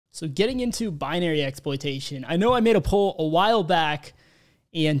So getting into binary exploitation. I know I made a poll a while back,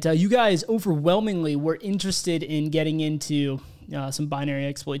 and you guys overwhelmingly were interested in getting into some binary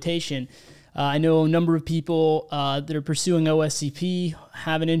exploitation. I know a number of people that are pursuing OSCP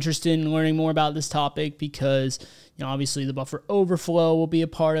have an interest in learning more about this topic because, obviously the buffer overflow will be a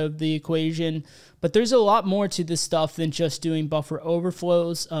part of the equation, but there's a lot more to this stuff than just doing buffer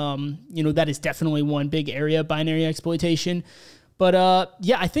overflows. That is definitely one big area of binary exploitation. But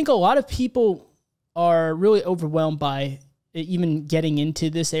yeah, I think a lot of people are really overwhelmed by even getting into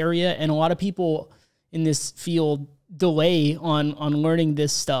this area, and a lot of people in this field delay on learning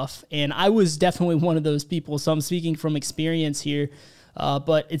this stuff. And I was definitely one of those people, so I'm speaking from experience here.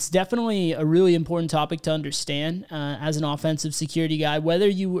 But it's definitely a really important topic to understand as an offensive security guy, whether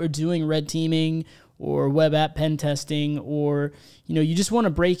you are doing red teaming or web app pen testing, or you just want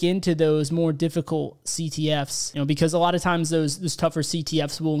to break into those more difficult CTFs, because a lot of times those tougher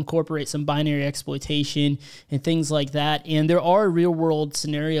CTFs will incorporate some binary exploitation and things like that. And there are real world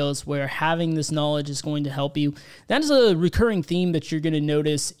scenarios where having this knowledge is going to help you. That is a recurring theme that you're going to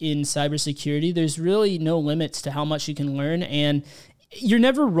notice in cybersecurity. There's really no limits to how much you can learn, and you're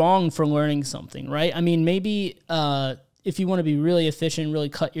never wrong for learning something, right? I mean, maybe if you want to be really efficient, really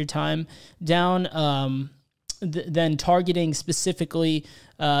cut your time down, then targeting specifically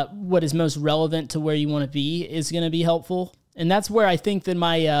what is most relevant to where you want to be is going to be helpful. And that's where I think that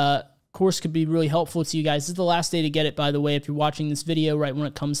my course could be really helpful to you guys. This is the last day to get it, by the way. If you're watching this video right when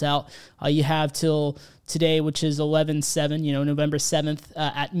it comes out, you have till today, which is 11/7, November 7th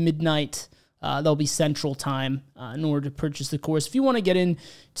at midnight. There'll be Central Time in order to purchase the course. If you want to get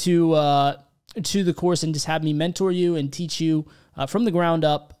into to the course and just have me mentor you and teach you from the ground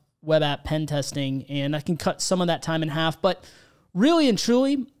up web app pen testing, and I can cut some of that time in half. But really and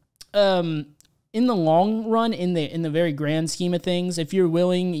truly, in the long run, in the very grand scheme of things, if you're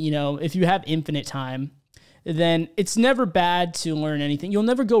willing, if you have infinite time, then it's never bad to learn anything. You'll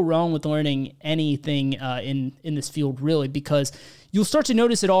never go wrong with learning anything in this field, really, because you'll start to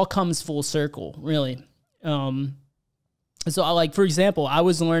notice it all comes full circle, really. So, for example, I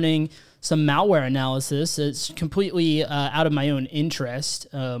was learning some malware analysis. It's completely out of my own interest,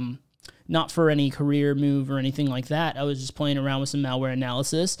 not for any career move or anything like that. I was just playing around with some malware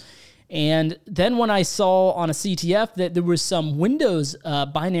analysis. And then when I saw on a CTF that there was some Windows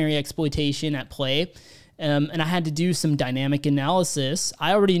binary exploitation at play, and I had to do some dynamic analysis,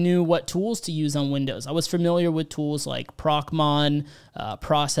 I already knew what tools to use on Windows. I was familiar with tools like Procmon,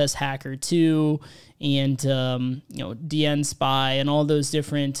 Process Hacker 2, and DN Spy, and all those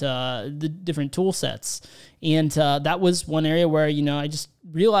different the different tool sets. And that was one area where I just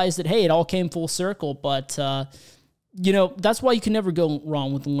realized that, hey, it all came full circle. But that's why you can never go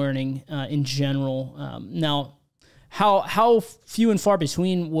wrong with learning in general. Now, how few and far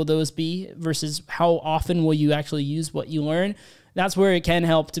between will those be versus how often will you actually use what you learn? That's where it can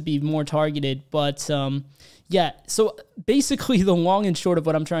help to be more targeted. But yeah, so basically the long and short of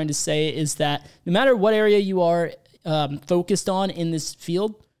what I'm trying to say is that no matter what area you are focused on in this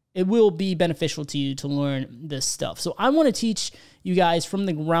field, it will be beneficial to you to learn this stuff. So I want to teach you guys from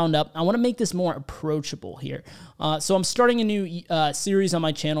the ground up. I want to make this more approachable here. So I'm starting a new series on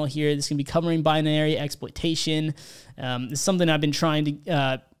my channel here. This is going to be covering binary exploitation. It's something I've been trying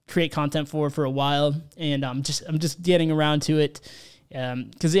to create content for a while, and I'm just getting around to it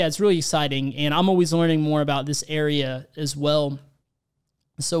because yeah, it's really exciting, and I'm always learning more about this area as well.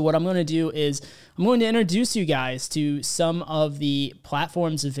 So what I'm going to do is I'm going to introduce you guys to some of the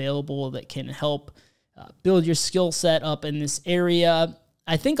platforms available that can help build your skill set up in this area.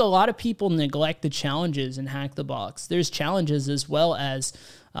 I think a lot of people neglect the challenges in Hack the Box. There's challenges as well as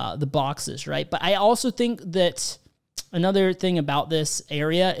the boxes, right? But I also think that another thing about this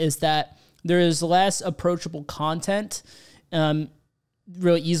area is that there is less approachable content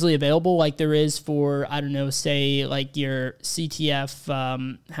really easily available, like there is for, I don't know, say like your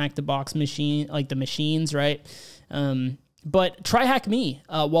CTF Hack the Box machine, like the machines, right? But try Hack Me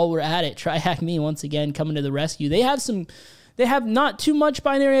while we're at it. Try Hack Me once again, coming to the rescue. They have not too much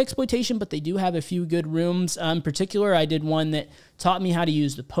binary exploitation, but they do have a few good rooms. In particular, I did one that taught me how to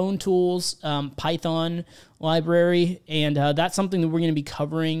use the Pwn tools Python library, and that's something that we're going to be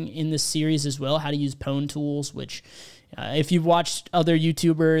covering in this series as well, how to use Pwn tools, which if you've watched other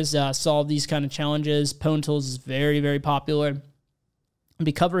YouTubers solve these kind of challenges, Pwn tools is very, very popular. I'll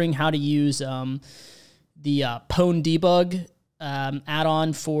be covering how to use the Pwn debug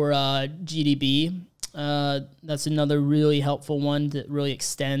add-on for GDB. That's another really helpful one that really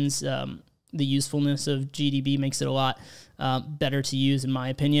extends the usefulness of GDB, makes it a lot better to use, in my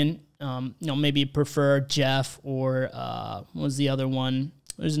opinion. Maybe prefer Jeff or what was the other one?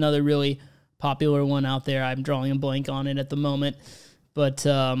 There's another really popular one out there. I'm drawing a blank on it at the moment. But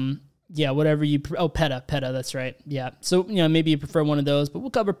yeah, whatever you... PETA, that's right. Yeah. So, maybe you prefer one of those. But we'll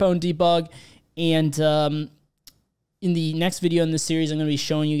cover Pwn Debug. And in the next video in this series, I'm going to be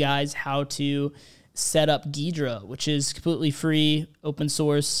showing you guys how to set up Ghidra, which is completely free, open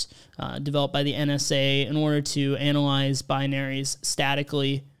source, developed by the NSA in order to analyze binaries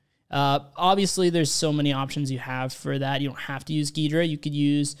statically. Obviously, there's so many options you have for that. You don't have to use Ghidra. You could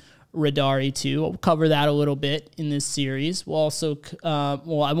use Radari too. We'll cover that a little bit in this series. We'll also,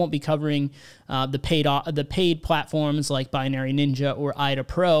 well, I won't be covering the paid platforms like Binary Ninja or IDA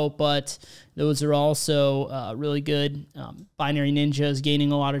Pro, but those are also really good. Binary Ninja is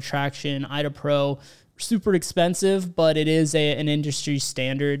gaining a lot of traction. IDA Pro, super expensive, but it is an industry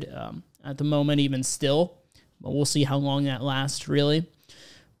standard at the moment, even still. But we'll see how long that lasts, really.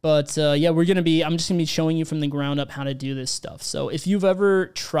 But yeah, I'm just going to be showing you from the ground up how to do this stuff. So if you've ever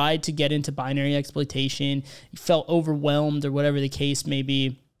tried to get into binary exploitation, you felt overwhelmed or whatever the case may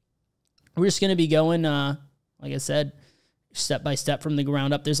be, we're just going to be going, like I said, step by step from the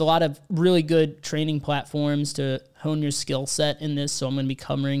ground up. There's a lot of really good training platforms to hone your skill set in this, so I'm going to be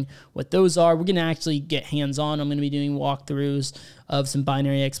covering what those are. We're going to actually get hands-on. I'm going to be doing walkthroughs of some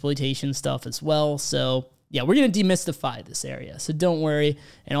binary exploitation stuff as well. So yeah, we're going to demystify this area, so don't worry.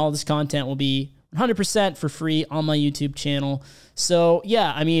 And all this content will be 100% for free on my YouTube channel. So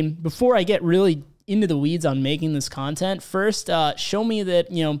yeah, I mean, before I get really into the weeds on making this content, first, show me that,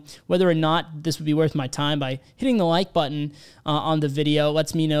 whether or not this would be worth my time by hitting the like button on the video.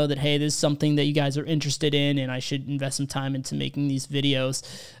 Lets me know that, hey, this is something that you guys are interested in and I should invest some time into making these videos.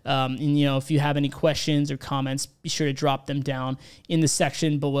 And, if you have any questions or comments, be sure to drop them down in the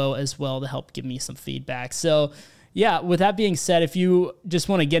section below as well to help give me some feedback. So yeah, with that being said, if you just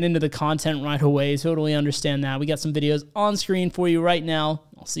want to get into the content right away, totally understand that. We got some videos on screen for you right now.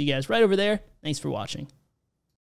 I'll see you guys right over there. Thanks for watching.